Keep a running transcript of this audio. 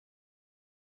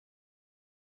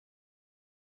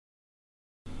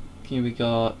Here we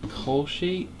got call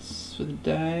sheets for the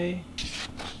day.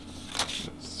 Got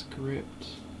script.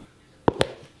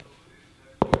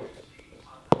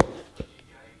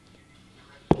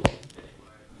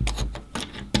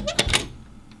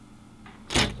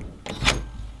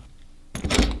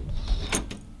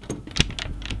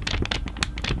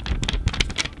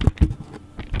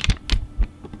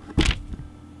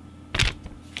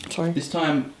 Sorry. This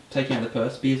time, taking out the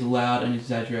purse, be as loud and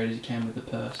exaggerated as you can with the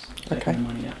purse. Taking the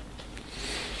money out.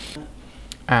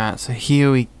 Alright, so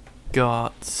here we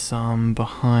got some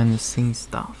behind the scenes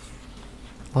stuff.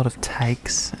 A lot of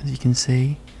takes, as you can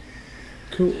see.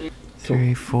 Cool.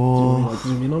 3, 4.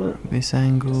 Zoom in on it. This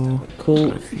angle.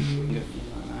 Cool.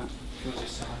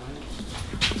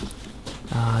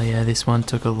 Yeah, this one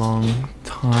took a long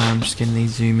time just getting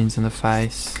these zoom ins in the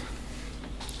face.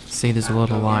 See, there's a lot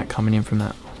of light coming in from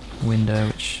that window,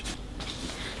 which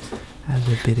adds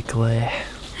a bit of glare.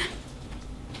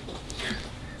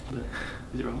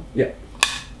 Is it wrong? Yeah.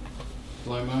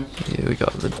 Slow mo. Yeah, we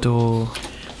got the door.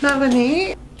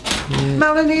 Melanie, Yeah.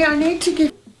 Melanie, I need to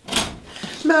give.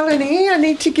 Melanie, I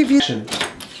need to give you.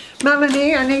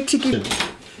 Melanie, I need to give.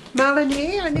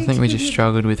 Melanie, I need to give you. I think we just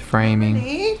struggled with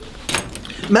framing,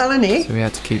 Melanie, so we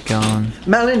had to keep going.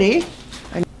 Melanie,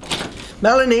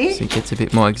 Melanie. So it gets a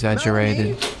bit more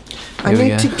exaggerated. I Here we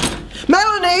need go. to.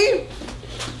 Melanie,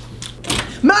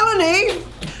 Melanie,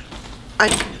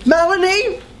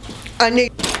 Melanie, I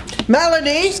need.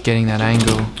 Melanie, Just getting that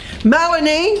angle,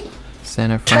 Melanie,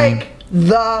 center frame. take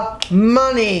the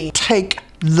money. Take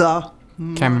the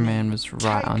Cameraman was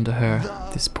right under her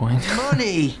at this point.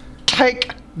 money.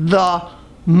 Take the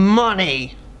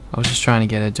money. I was just trying to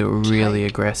get her to do it really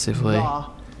aggressively. The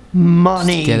money.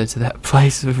 Just to get her to that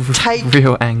place of Take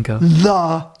real anger.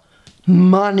 the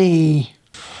money.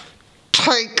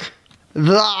 Take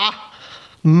the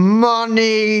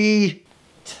money.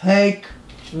 Take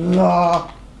the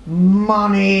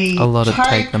money. A lot of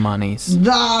take the monies.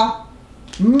 The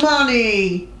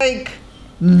money. Take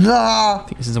the I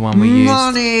think this is the one we used.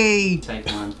 money. Take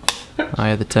one. Oh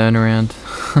yeah, the turnaround.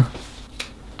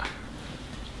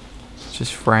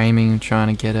 Just framing,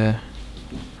 trying to get her,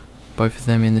 both of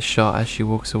them in the shot as she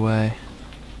walks away.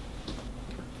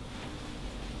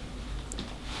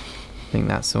 I think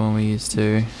that's the one we used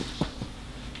too.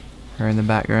 Her in the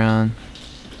background.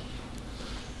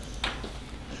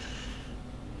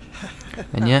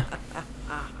 And yeah,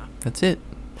 that's it.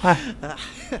 Bye.